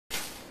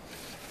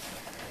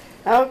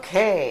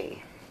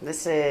Okay,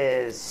 this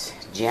is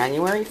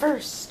January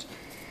 1st,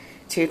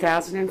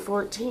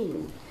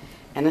 2014,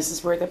 and this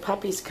is where the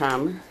puppies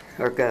come,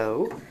 or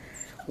go,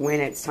 when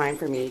it's time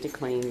for me to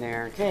clean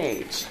their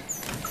cage,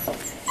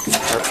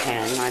 or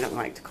pen. I don't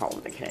like to call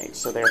it a cage,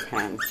 so their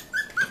pen.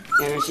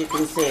 And as you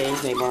can see,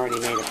 they've already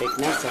made a big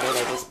mess of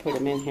it. I just put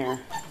them in here,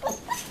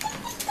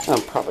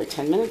 probably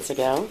 10 minutes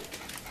ago,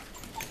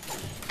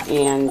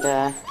 and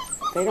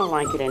they don't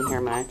like it in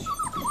here much.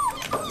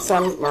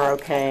 Some are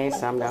okay,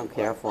 some don't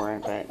care for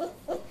it, but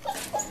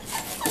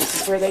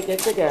this is where they get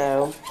to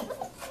go.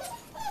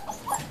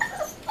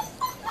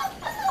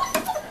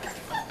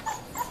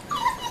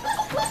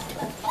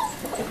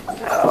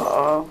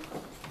 Oh,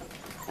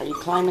 are you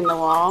climbing the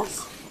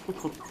walls?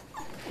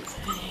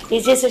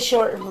 Is this a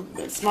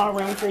small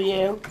room for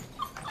you?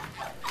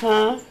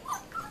 Huh?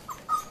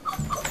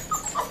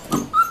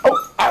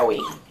 Oh,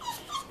 owie.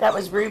 That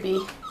was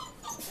Ruby.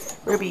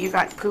 Ruby, you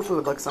got poo-poo,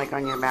 it looks like,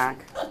 on your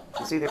back.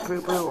 It's either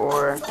poo-poo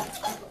or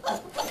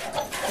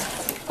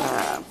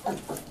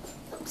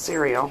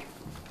cereal.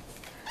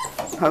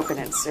 I'm hoping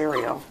it's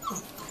cereal.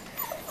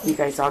 You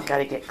guys all got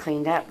to get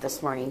cleaned up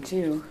this morning,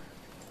 too.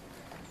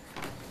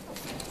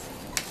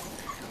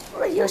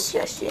 Oh, yes,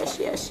 yes, yes,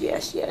 yes,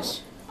 yes,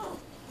 yes. Oh,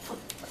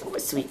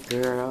 sweet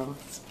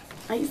girls.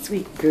 Hi,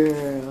 sweet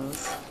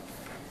girls.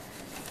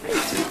 Hi,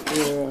 sweet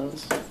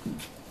girls.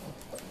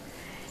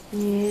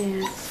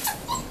 Yes.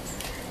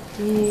 Yes,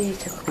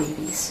 little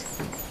babies.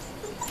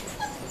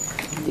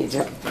 There's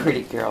a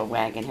pretty girl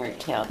wagging her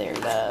tail there,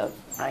 love.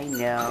 I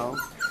know.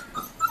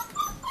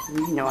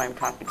 You know I'm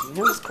talking to you.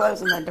 Who's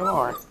closing the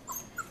door?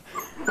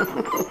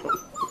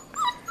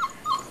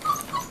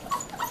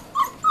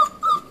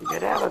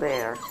 Get out of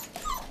there.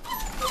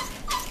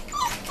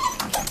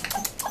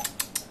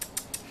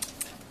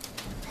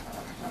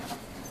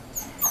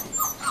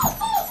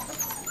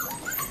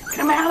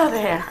 Come out of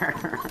there.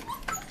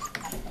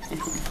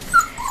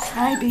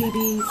 Hi,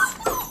 babies.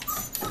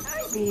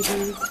 Hi,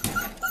 babies.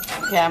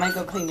 Okay, I'm going to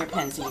go clean your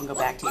pen so you can go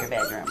back to your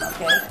bedroom,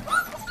 okay?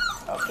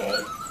 Okay.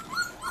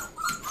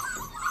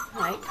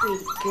 Hi,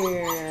 pretty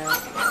girl.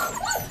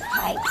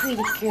 Hi,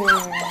 pretty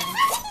girl.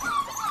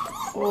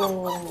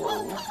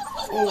 Oh,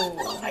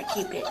 hi,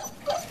 Cupid.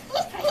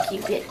 Hi,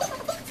 Cupid.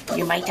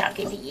 Am I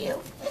talking to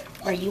you?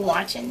 Are you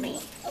watching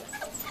me?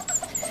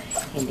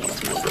 And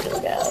there's my little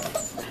dove.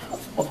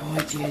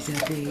 Oh, there's a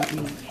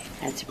baby.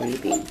 That's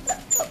Ruby.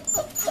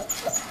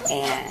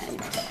 And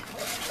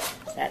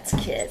that's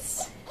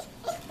Kiss.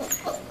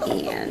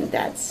 And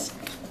that's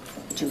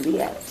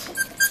Juliet.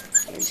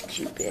 There's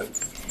Cupid,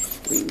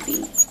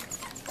 Ruby,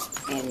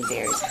 and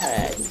there's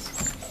Hugs.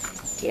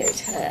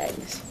 There's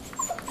Hugs.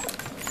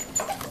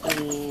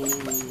 And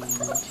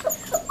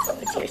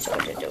there's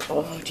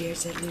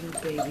a little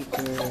baby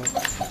girl.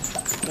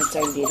 That's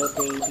our little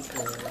baby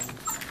girl.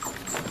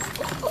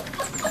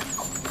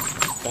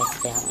 That's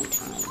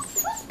Valentine.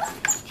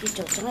 She's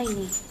so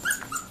tiny.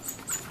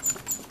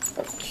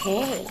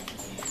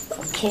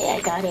 Okay, I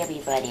got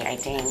everybody, I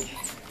think.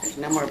 There's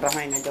no more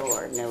behind the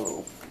door,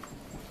 no.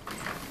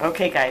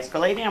 Okay, guys, go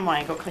lay down while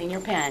I go clean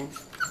your pen.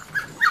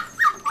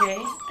 Okay,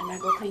 and I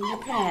go clean your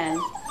pen.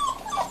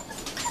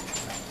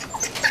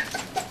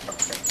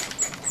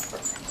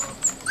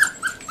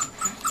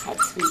 Hi,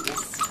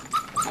 sweetness.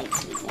 Hi,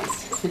 sweetness.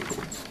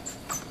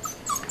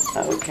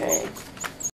 Okay.